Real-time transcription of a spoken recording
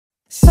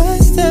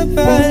Sidestep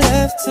right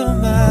left to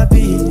my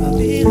beat,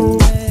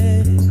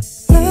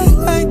 fly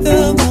like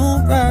the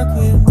moon, rock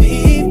with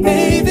me,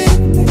 baby.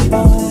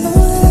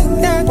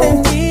 Got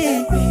that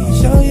heat,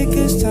 show you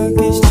 'cause talk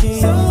is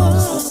cheap.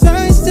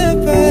 Sidestep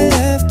right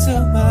left to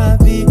my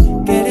beat,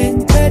 get it,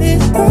 let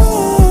it go.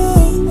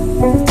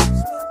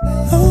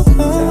 Oh,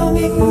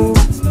 oh,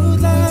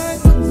 smooth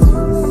like,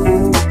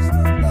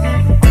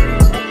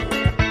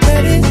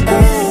 let it go.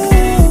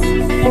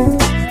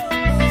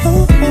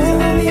 Oh, oh.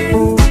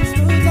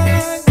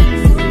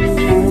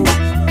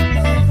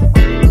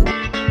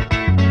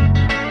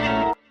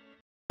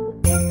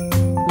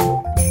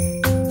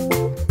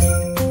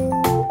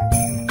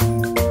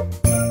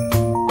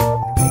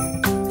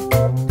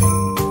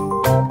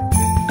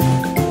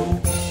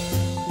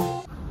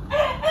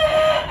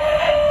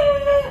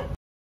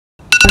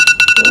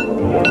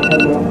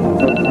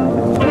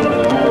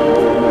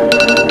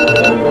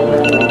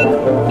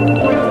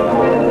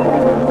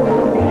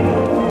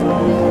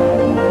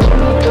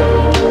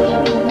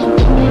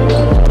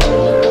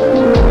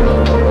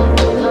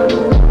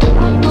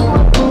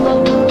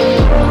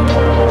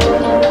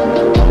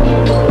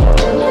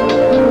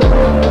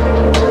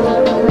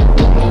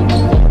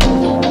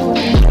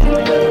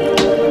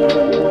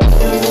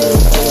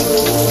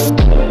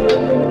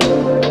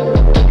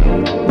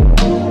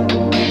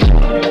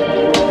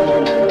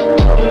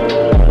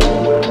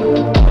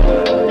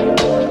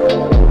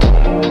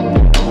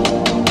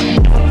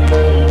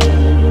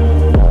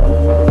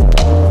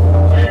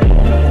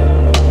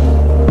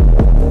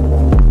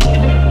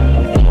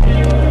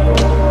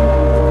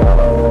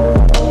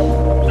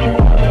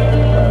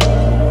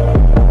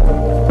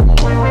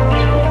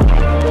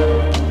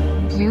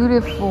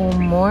 Beautiful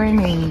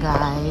morning,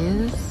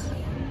 guys.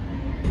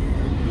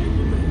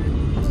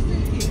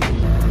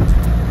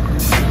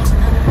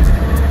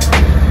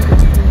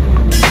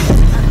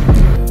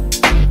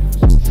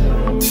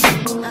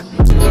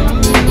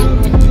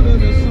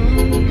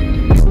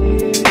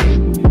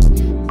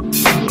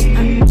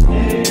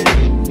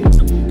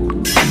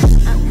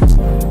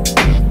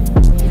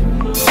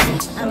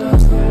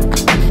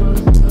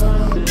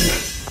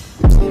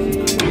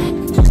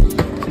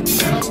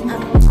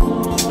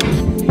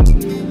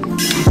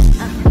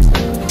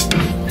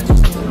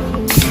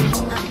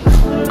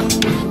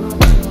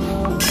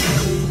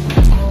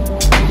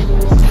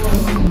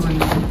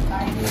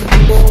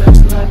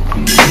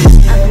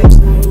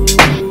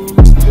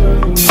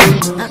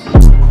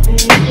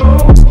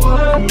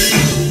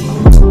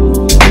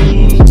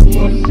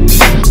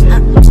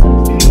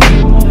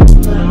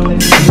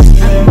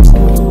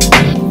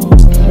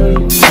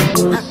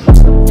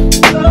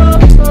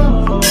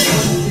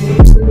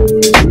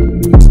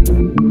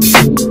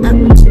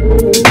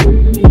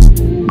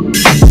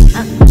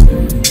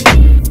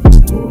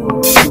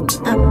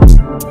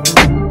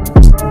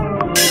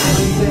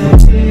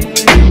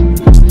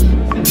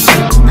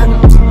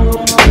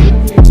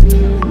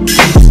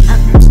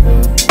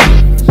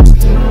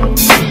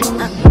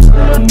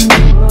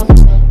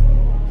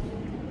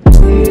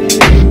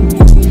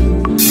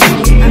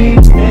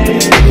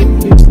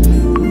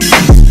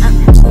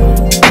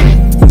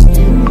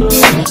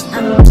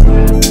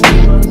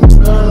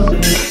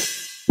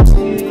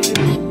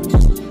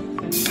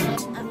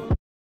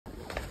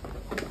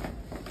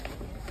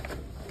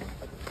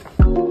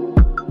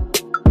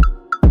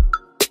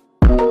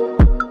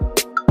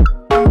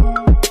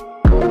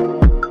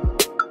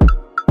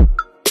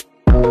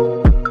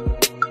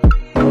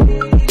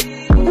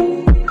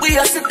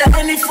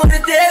 For the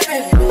day,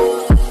 baby.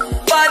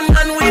 Bad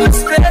man, we don't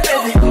spray,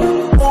 baby.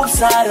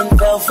 Oops, I done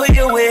fell for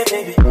your way,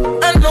 baby.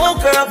 I know,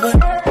 girl, but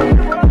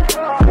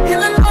you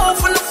don't know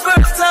from the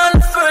first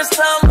time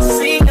I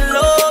seen your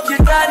love, you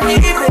got me,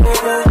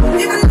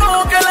 baby. Even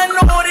though, girl, I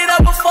know that I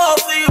would fall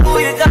for you,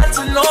 you got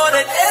to know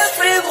that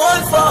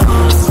everyone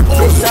falls.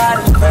 Oops, I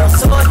done fell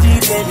so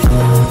deep, baby.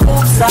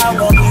 Oops, I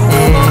want you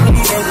for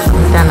me, baby.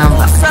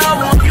 Oops, I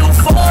want you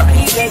for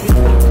me, baby.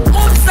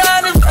 Oops,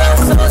 I done fell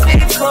so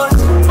deep, cause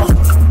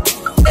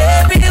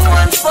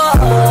everyone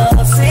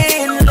falls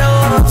in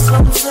love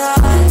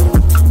sometimes.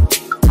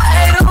 I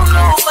don't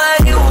know about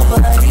you,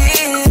 but it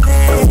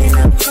ain't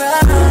a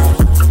crime.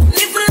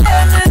 If you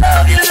let me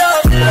love you,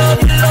 love you, love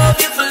you, love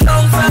you for a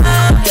long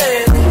time,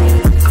 baby.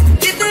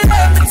 If you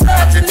let me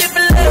touch and if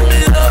you let me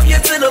love you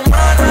till the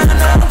morning,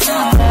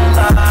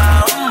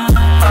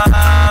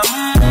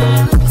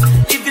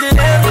 if you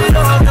let me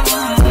love you,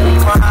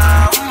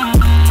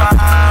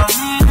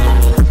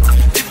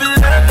 if you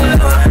let me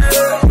love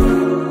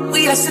you. We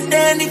are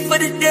standing for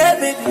the day,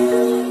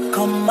 baby.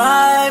 Come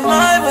my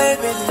way,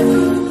 baby.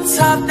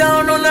 Top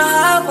down on the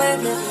highway,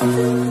 baby.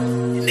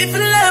 And if you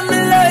let me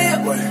lay it,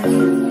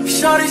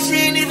 shorty, she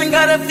ain't even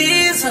got a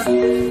visa.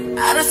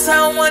 Out of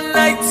town one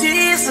night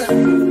teaser.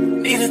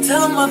 Need to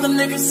tell them other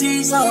niggas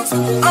he's off.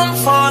 I'm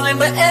falling,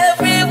 but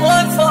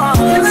everyone falls.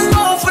 And I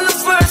know from the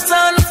first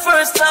time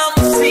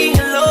I seen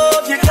your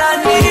love, you got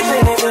me,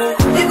 baby.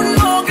 Even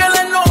though, girl,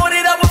 I know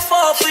that I would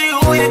fall for you,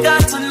 you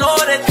got to know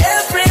that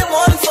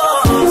everyone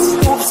falls.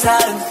 Oops, I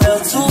done fell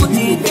too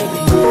deep, baby.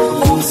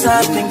 Oops, I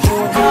think you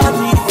got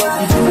me,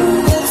 baby.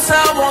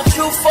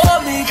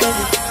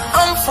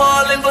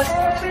 but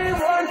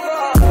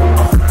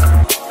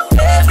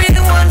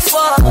everyone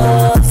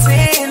falls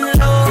in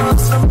love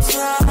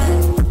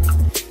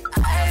sometimes.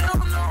 I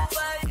don't know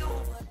why you.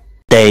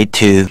 Day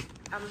 2.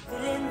 I'm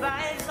feeling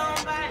vibes on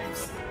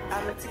vibes.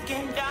 I'm a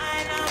ticking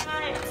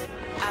dynamite.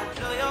 I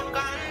blow your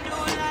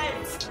candle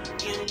lights.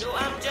 You know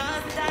I'm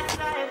just that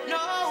type.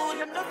 No,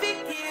 them no fit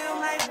kill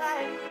my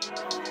vibe.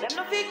 Them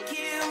no fit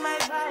kill my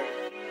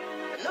vibe.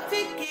 Them no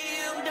fit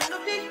kill. Them no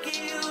fit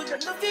kill. Them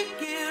no fit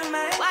kill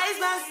my wise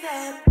man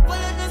said,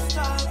 follow the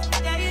stars.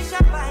 Yeah, you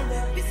shall find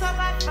them. Be so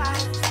bad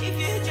vibes. If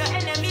you hit your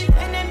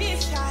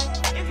enemies shy.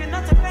 If you're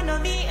not a friend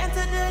of me,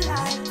 enter the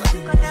light. Cause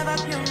you can never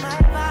kill my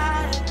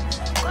vibe.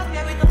 Cause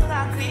yeah, we don't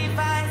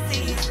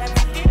sacrifices.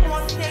 Everything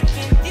was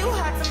taken. You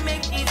had to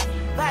make it.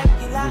 Vibe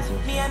killer.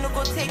 Me, I no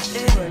go take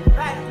shit.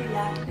 Vibe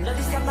killer. Love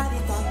is your body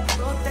talk.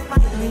 Protect my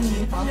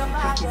energy from your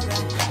heart.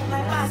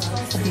 My past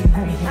was free. I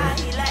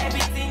heal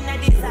everything I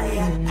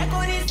desire. I go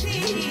to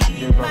see.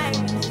 Vibe.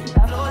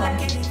 Flow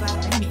like a river.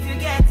 If you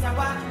get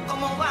sour,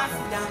 come on, walk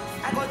down.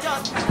 I go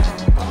just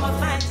come on,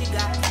 find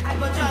chica. I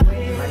go just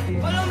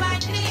follow my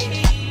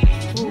dream.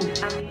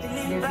 I'm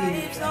feeling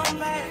vibes on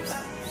vibes.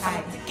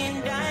 I'm ticking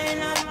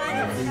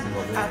dynamite.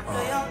 I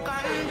play your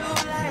candle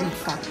light.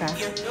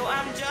 You know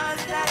I'm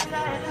just that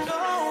light.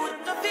 No,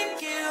 nothing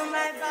kill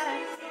my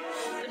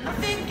vibe.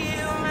 Nothing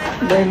kill my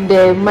vibe. Then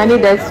the money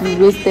that we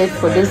wasted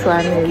for this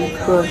one is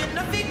good.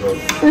 Nothing kill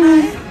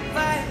my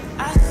vibe.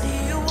 I see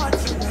you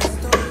watching my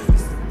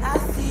stories. I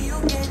see you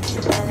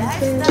getting my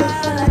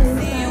lifestyle. I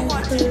see you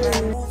watching my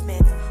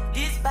movement.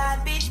 This bad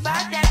bitch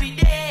bad every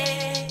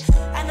day.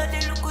 I know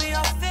they look on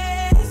your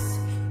face.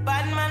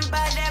 Bad man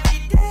bad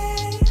every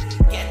day.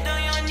 Get on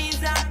your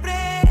knees and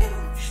pray.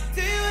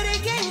 Do you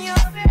regain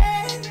your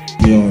faith?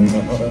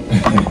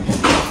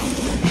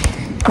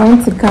 I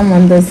want to come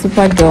on the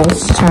Super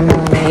Girls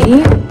channel,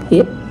 eh?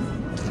 Yep.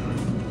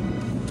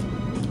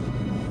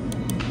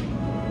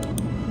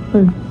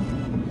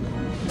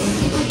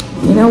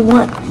 You know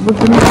what? We're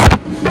gonna.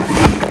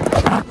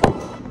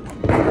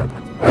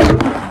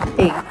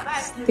 Hey,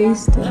 stay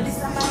still.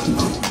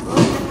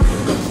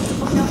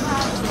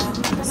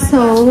 So.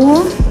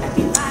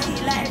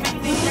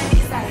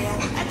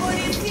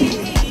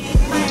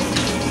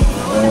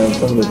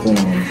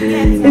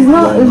 It's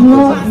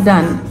not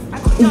done.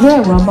 Is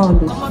there a rubber on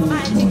the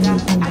screen?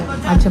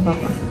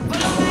 Papa.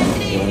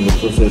 In the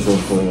process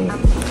of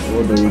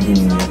what are we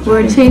doing?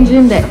 We're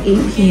changing the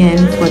APN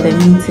for the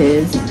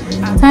meters.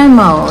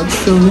 Timeout,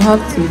 so we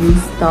have to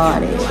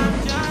restart it.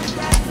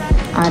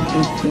 Add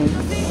APN.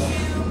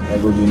 I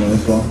go to the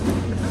next one.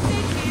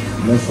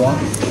 Next one?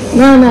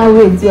 No,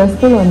 wait, you're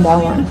still on that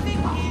one.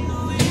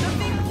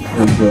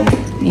 Okay.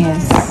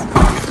 Yes.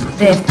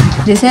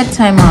 They said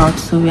timeout,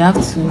 so we have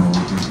to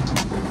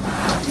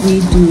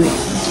redo it.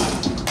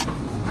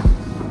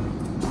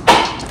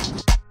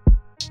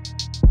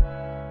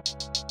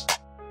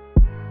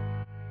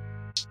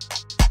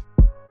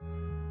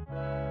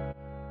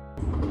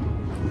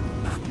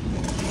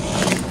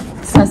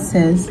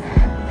 Success.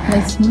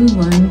 Let's move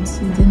on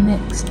to the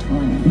next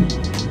one.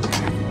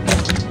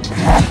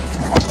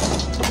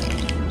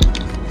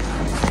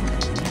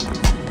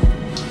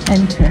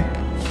 Enter.